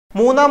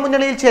മൂന്നാം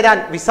മുന്നണിയിൽ ചേരാൻ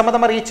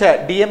വിസമ്മതമറിയിച്ച്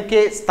DMK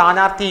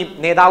സ്ഥാനാർത്ഥിയും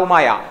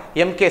നേതാവുമായ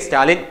MK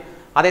സ്റ്റാലിൻ.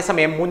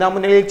 അതേസമയം മൂന്നാം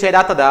മുന്നണിയിൽ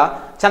ചേരാത്തത്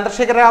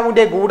ചന്ദ്രശേഖര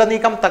റാവുവിന്റെ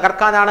ഗൂഢനീക്കം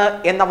തകർക്കാനാണ്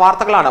എന്ന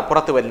വാർത്തകളാണ്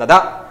പുറത്തുവരുന്നത്.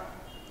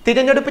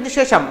 തിരഞ്ഞെടുപ്പിന്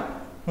ശേഷം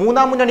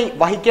മൂന്നാം മുന്നണി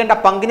വഹിക്കേണ്ട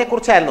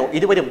പങ്കിനെക്കുറിച്ചായിരുന്നു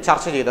ഇരുവരും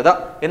ചർച്ച ചെയ്തത്.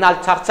 എന്നാൽ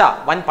ചർച്ച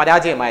വൻ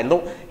പരാജയമായിരുന്നു.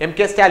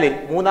 MK സ്റ്റാലിൻ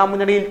മൂന്നാം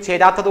മുന്നണിയിൽ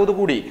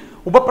ചേരാത്തതോടുകൂടി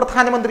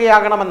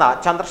ഉപപ്രധാനമന്ത്രിയാകണമെന്ന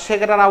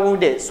ചന്ദ്രശേഖര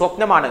റാവുവിന്റെ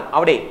സ്വപ്നമാണ്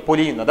അവിടെ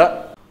പൊലിയുന്നത്.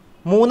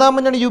 മൂന്നാം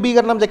മുന്നണി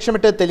രൂപീകരണം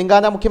ലക്ഷ്യമിട്ട്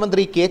തെലങ്കാന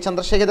മുഖ്യമന്ത്രി K.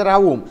 ചന്ദ്രശേഖര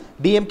റാവുവും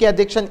DMK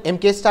അധ്യക്ഷൻ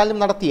MK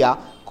സ്റ്റാലിനും നടത്തിയ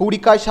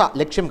കൂടിക്കാഴ്ച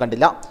ലക്ഷ്യം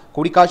കണ്ടില്ല.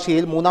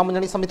 കൂടിക്കാഴ്ചയിൽ മൂന്നാം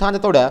മുന്നണി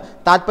സംവിധാനത്തോട്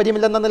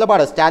താൽപ്പര്യമില്ലെന്ന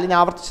നിലപാട് സ്റ്റാലിൻ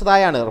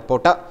ആവർത്തിച്ചതായാണ്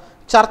റിപ്പോർട്ട്.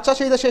 ചർച്ച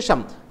ചെയ്ത ശേഷം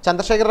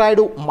ചന്ദ്രശേഖര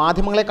റാവു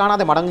മാധ്യമങ്ങളെ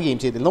കാണാതെ മടങ്ങുകയും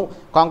ചെയ്തിരുന്നു.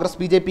 കോൺഗ്രസ്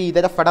BJP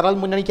ഇതര ഫെഡറൽ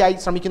മുന്നണിക്കായി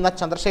ശ്രമിക്കുന്ന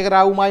ചന്ദ്രശേഖര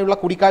റാവുമായുള്ള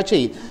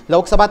കൂടിക്കാഴ്ചയിൽ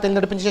ലോക്സഭാ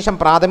തെരഞ്ഞെടുപ്പിന് ശേഷം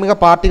പ്രാഥമിക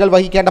പാർട്ടികൾ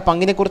വഹിക്കേണ്ട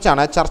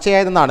പങ്കിനെക്കുറിച്ചാണ്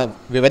ചർച്ചയായതെന്നാണ്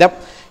വിവരം.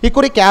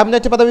 ഇക്കുറി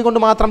ക്യാബിനറ്റ് പദവി കൊണ്ട്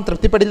മാത്രം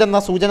തൃപ്തിപ്പെടില്ലെന്ന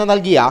സൂചന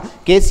നൽകിയ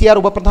KCR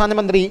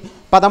ഉപപ്രധാനമന്ത്രി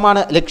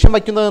പദമാണ് ലക്ഷ്യം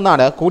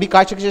വയ്ക്കുന്നതെന്നാണ്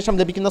കൂടിക്കാഴ്ചയ്ക്ക് ശേഷം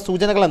ലഭിക്കുന്ന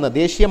സൂചനകളെന്ന്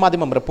ദേശീയ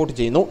മാധ്യമം റിപ്പോർട്ട്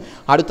ചെയ്യുന്നു.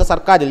 അടുത്ത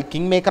സർക്കാരിൽ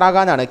കിങ്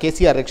മേക്കറാകാനാണ്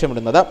KCR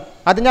ലക്ഷ്യമിടുന്നത്.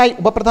 അതിനായി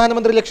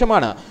ഉപപ്രധാനമന്ത്രി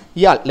ലക്ഷ്യമാണ്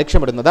ഇയാൾ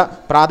ലക്ഷ്യമിടുന്നത്.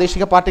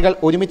 പ്രാദേശിക പാർട്ടികൾ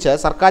ഒരുമിച്ച്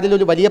സർക്കാരിൽ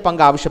ഒരു വലിയ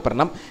പങ്ക്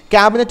ആവശ്യപ്പെടണം.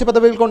 ക്യാബിനറ്റ്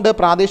പദവികൾ കൊണ്ട്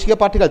പ്രാദേശിക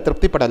പാർട്ടികൾ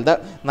തൃപ്തിപ്പെടരുത്.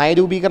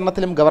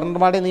 നയരൂപീകരണത്തിലും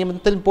ഗവർണർമാരുടെ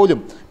നിയമനത്തിലും പോലും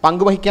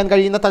പങ്കുവഹിക്കാൻ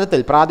കഴിയുന്ന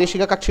തരത്തിൽ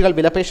പ്രാദേശിക കക്ഷികൾ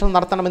വിലപേശൽ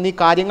നടത്തണമെന്നീ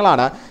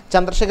കാര്യങ്ങളാണ്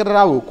ചന്ദ്രശേഖര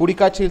റാവു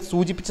കൂടിക്കാഴ്ചയിൽ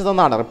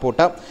സൂചിപ്പിച്ചതെന്നാണ്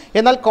റിപ്പോർട്ട്.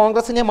 എന്നാൽ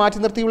കോൺഗ്രസിനെ മാറ്റി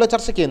നിർത്തിയുള്ള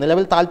ചർച്ചയ്ക്ക്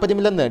നിലവിൽ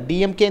താൽപ്പര്യമില്ലെന്ന്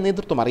DMK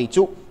നേതൃത്വം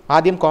അറിയിച്ചു.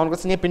 ആദ്യം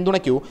കോൺഗ്രസിനെ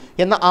പിന്തുണയ്ക്കൂ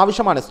എന്ന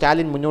ആവശ്യമാണ്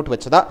സ്റ്റാലിൻ മുന്നോട്ട്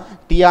വെച്ചത്.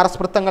 TRS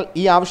വൃത്തങ്ങൾ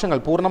ഈ ആവശ്യങ്ങൾ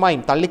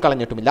പൂർണ്ണമായും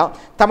തള്ളിക്കളഞ്ഞിട്ടുമില്ല.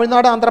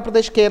 തമിഴ്നാട്,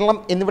 ആന്ധ്രാപ്രദേശ്, കേരളം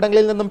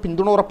എന്നിവിടങ്ങളിൽ നിന്നും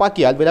പിന്തുണ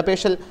ഉറപ്പാക്കിയാൽ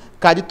വിലപേശൽ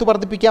കരുത്തു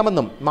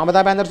വർദ്ധിപ്പിക്കാമെന്നും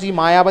മമതാ ബാനർജി,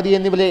 മായാവതി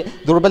എന്നിവരെ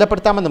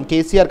ദുർബലപ്പെടുത്താമെന്നും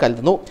KCR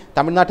കരുതുന്നു.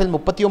 തമിഴ്നാട്ടിൽ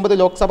 39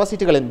 ലോക്സഭാ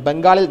സീറ്റുകളിൽ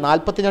ബംഗാളിൽ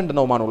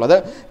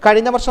 42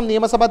 കഴിഞ്ഞ വർഷം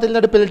നിയമസഭാ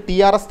തിരഞ്ഞെടുപ്പിൽ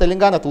TRS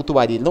തെലങ്കാന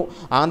തൂത്തുവാരിയിരുന്നു.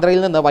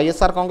 ആന്ധ്രയിൽ നിന്ന്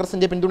YSR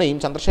കോൺഗ്രസിന്റെ പിന്തുണയും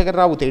ചന്ദ്രശേഖര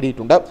റാവു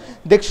തേടിയിട്ടുണ്ട്.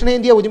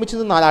 ദക്ഷിണേന്ത്യ ഒരുമിച്ച്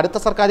നിന്നാൽ അടുത്ത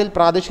സർക്കാരിൽ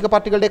പ്രാദേശിക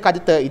പാർട്ടികളുടെ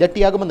കരുത്ത്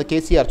ഇരട്ടിയാകുമെന്ന്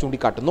KCR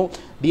ചൂണ്ടിക്കാട്ടുന്നു.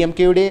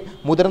 DMKയുടെ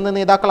മുതിർന്ന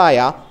നേതാക്കളായ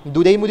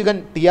ദുരൈമുരുകൻ,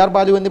 TR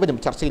ബാലു എന്നിവരും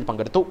ചർച്ചയിൽ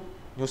പങ്കെടുത്തു.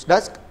 News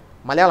desk,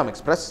 Malayalam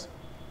express.